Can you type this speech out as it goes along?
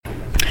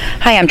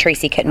Hi, I'm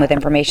Tracy Kitten with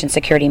Information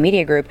Security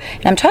Media Group,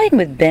 and I'm talking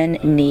with Ben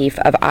Neef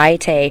of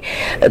ITA.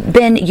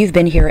 Ben, you've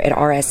been here at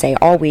RSA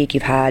all week.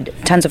 You've had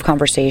tons of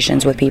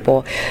conversations with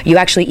people. You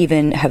actually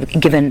even have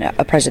given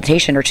a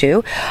presentation or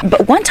two.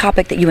 But one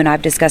topic that you and I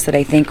have discussed that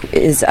I think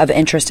is of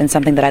interest and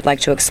something that I'd like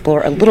to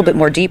explore a little bit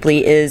more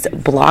deeply is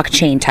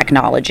blockchain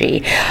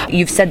technology.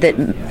 You've said that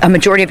a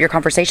majority of your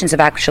conversations have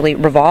actually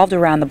revolved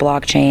around the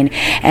blockchain,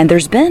 and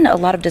there's been a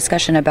lot of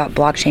discussion about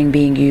blockchain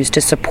being used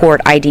to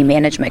support ID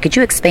management. Could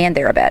you expand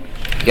there a bit?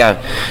 Yeah,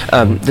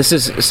 this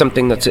is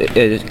something that's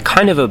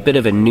kind of a bit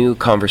of a new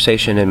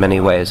conversation in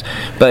many ways,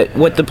 but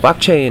what the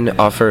blockchain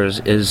offers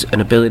is an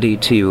ability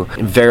to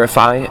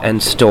verify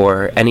and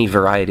store any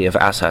variety of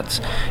assets,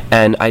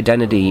 and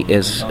identity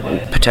is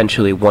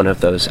potentially one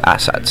of those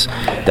assets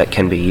that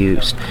can be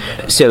used.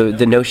 So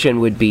the notion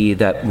would be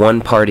that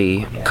one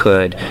party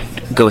could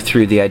go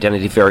through the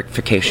identity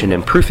verification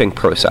and proofing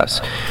process,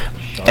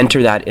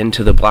 enter that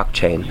into the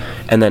blockchain,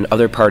 and then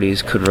other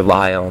parties could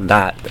rely on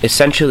that.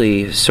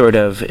 Essentially, sort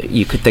of,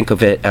 you could think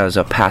of it as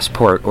a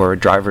passport or a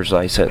driver's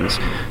license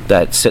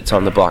that sits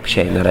on the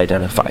blockchain that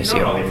identifies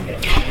you.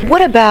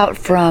 What about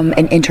from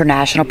an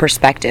international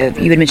perspective?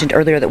 You had mentioned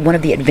earlier that one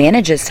of the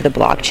advantages to the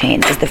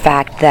blockchain is the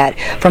fact that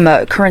from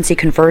a currency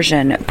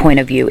conversion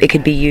point of view, it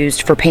could be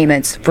used for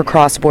payments for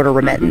cross-border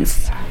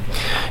remittance.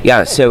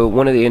 Yeah, so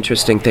one of the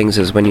interesting things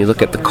is when you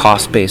look at the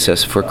cost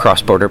basis for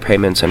cross-border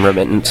payments and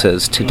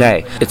remittances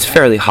today, it's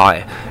fairly high.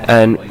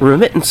 And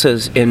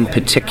remittances in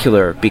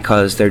particular,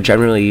 because they're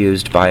generally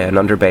used by an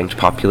underbanked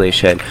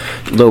population,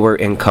 lower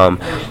income,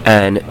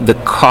 and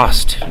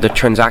the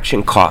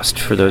transaction cost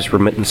for those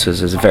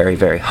remittances is very,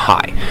 very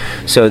high.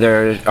 So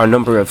there are a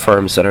number of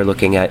firms that are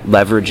looking at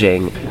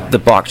leveraging the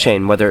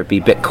blockchain, whether it be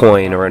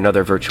Bitcoin or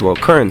another virtual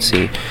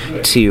currency,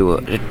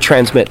 to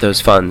transmit those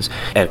funds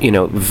at,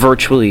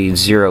 virtually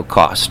zero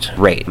cost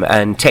rate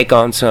and take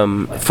on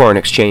some foreign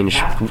exchange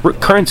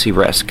currency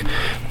risk,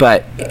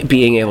 but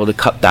being able to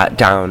cut that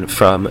down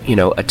from a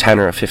 $10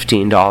 or a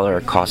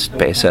 $15 cost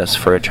basis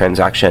for a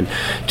transaction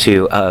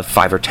to a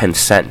 5 or 10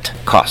 cent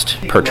cost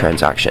per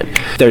transaction.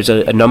 There's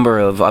a number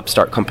of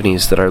upstart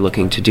companies that are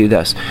looking to do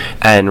this,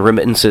 and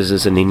remittances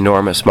is an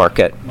enormous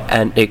market,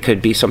 and it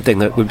could be something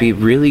that would be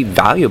really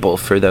valuable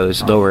for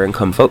those lower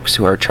income folks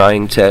who are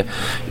trying to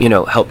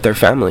help their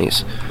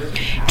families.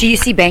 Do you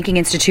see banking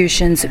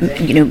institutions,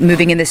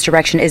 moving in this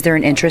direction? Is there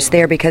an interest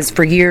there? Because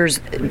for years,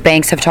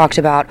 banks have talked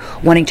about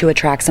wanting to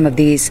attract some of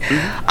these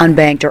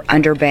unbanked or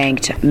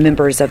underbanked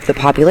members of the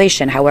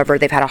population. However,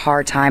 they've had a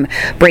hard time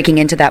breaking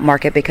into that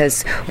market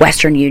because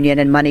Western Union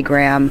and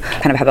MoneyGram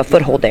kind of have a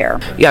foothold there.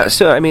 Yeah,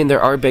 so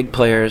there are big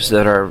players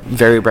that are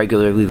very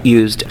regularly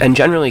used and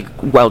generally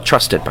well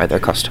trusted by their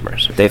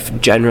customers.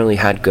 They've generally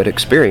had good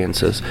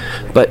experiences,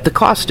 but the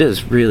cost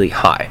is really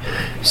high.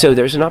 So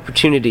there's an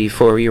opportunity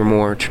for your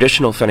more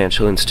traditional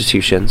financial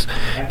institutions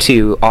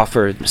to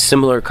offer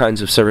similar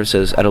kinds of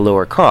services at a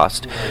lower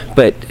cost,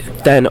 but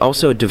then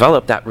also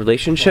develop that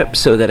relationship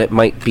so that it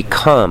might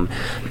become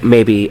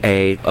maybe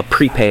a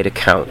prepaid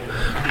account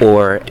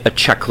or a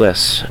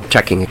checkless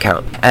checking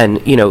account,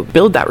 and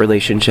build that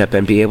relationship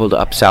and be able to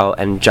upsell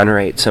and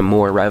generate some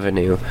more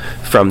revenue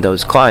from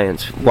those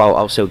clients, while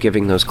also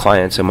giving those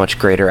clients a much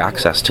greater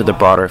access to the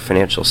broader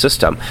financial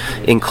system,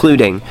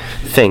 including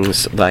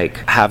things like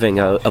having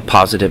a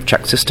positive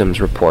check systems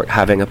report,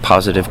 having a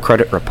positive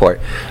credit report,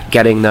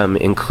 getting them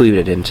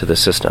included into the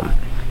system.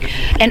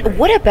 And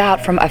what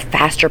about from a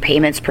faster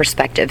payments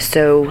perspective?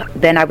 So,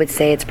 Ben, I would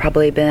say it's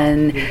probably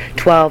been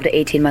 12 to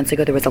 18 months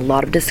ago, there was a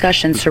lot of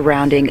discussion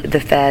surrounding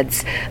the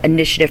Fed's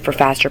initiative for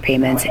faster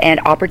payments and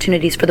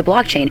opportunities for the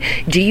blockchain.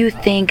 Do you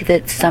think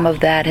that some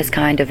of that has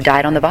kind of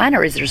died on the vine,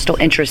 or is there still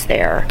interest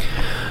there?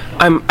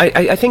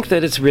 I think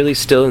that it's really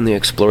still in the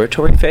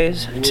exploratory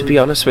phase, to be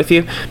honest with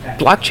you.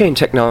 Blockchain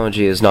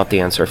technology is not the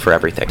answer for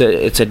everything.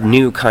 It's a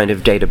new kind of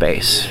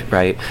database,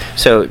 right?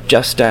 So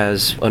just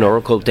as an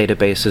Oracle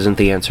database isn't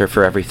the answer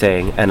for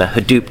everything, and a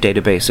Hadoop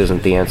database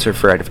isn't the answer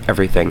for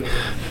everything,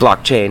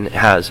 blockchain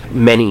has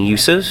many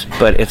uses,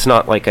 but it's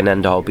not like an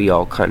end-all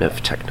be-all kind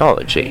of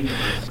technology.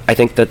 I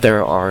think that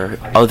there are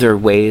other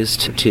ways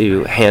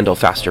to handle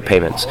faster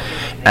payments.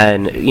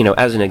 And,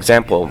 as an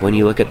example, when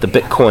you look at the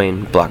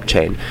Bitcoin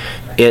blockchain,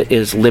 it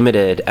is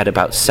limited at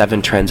about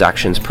 7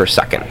 transactions per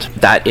second.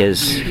 That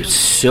is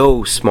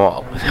so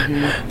small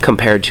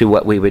compared to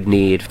what we would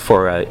need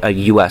for a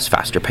U.S.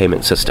 faster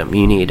payment system.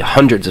 You need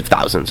hundreds of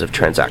thousands of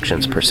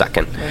transactions per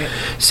second. Right.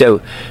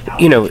 So,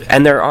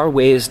 and there are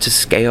ways to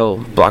scale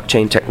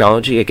blockchain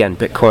technology. Again,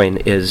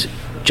 Bitcoin is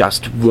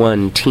just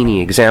one teeny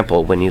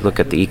example when you look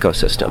at the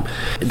ecosystem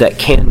that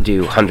can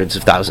do hundreds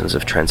of thousands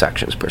of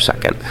transactions per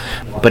second.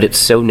 But it's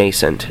so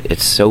nascent,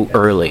 it's so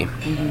early.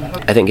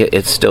 I think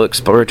it's still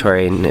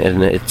exploratory, and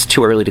it's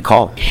too early to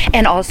call.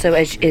 And also,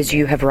 as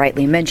you have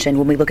rightly mentioned,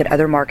 when we look at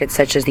other markets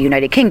such as the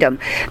United Kingdom,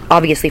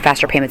 obviously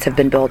faster payments have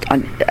been built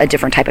on a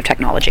different type of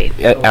technology.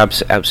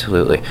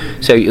 Absolutely.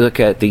 So you look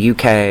at the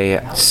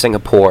UK,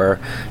 Singapore,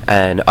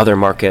 and other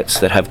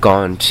markets that have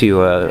gone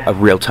to a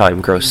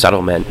real-time gross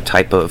settlement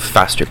type of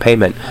faster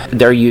payment,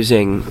 they're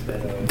using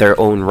their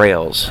own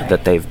rails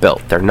that they've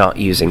built. They're not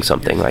using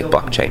something like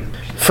blockchain.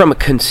 From a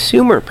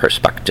consumer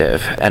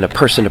perspective and a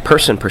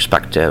person-to-person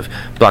perspective,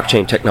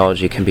 blockchain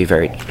technology can be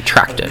very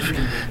attractive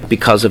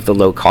because of the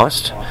low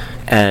cost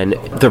and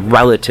the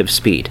relative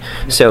speed.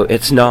 So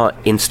it's not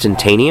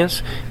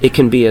instantaneous. It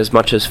can be as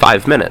much as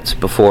 5 minutes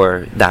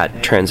before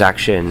that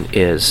transaction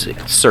is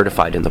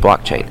certified in the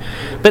blockchain.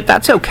 But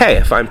that's okay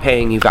if I'm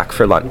paying you back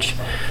for lunch,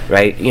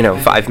 right?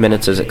 5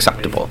 minutes is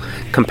acceptable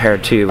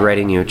compared to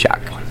writing you a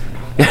check.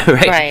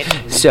 Right?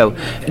 So,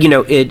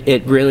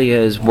 it really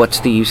is, what's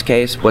the use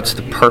case? What's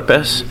the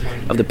purpose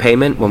of the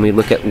payment? When we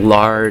look at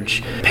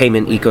large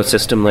payment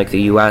ecosystem like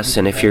the US,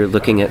 and if you're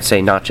looking at,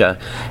 say, Notcha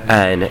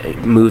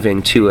and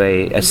moving to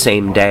a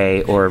same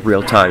day or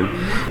real time,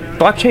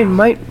 blockchain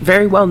might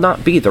very well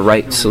not be the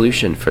right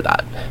solution for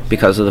that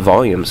because of the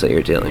volumes that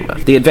you're dealing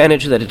with. The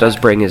advantage that it does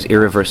bring is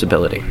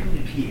irreversibility,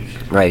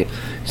 right?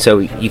 So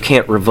you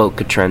can't revoke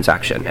a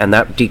transaction, and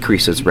that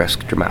decreases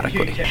risk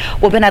dramatically.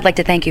 Well, Ben, I'd like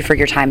to thank you for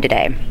your time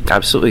today.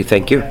 Absolutely,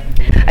 thank you.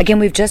 Again,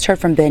 we've just heard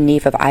from Ben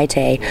Neef of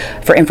ITAE.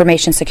 For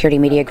Information Security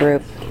Media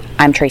Group,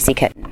 I'm Tracy Kitten.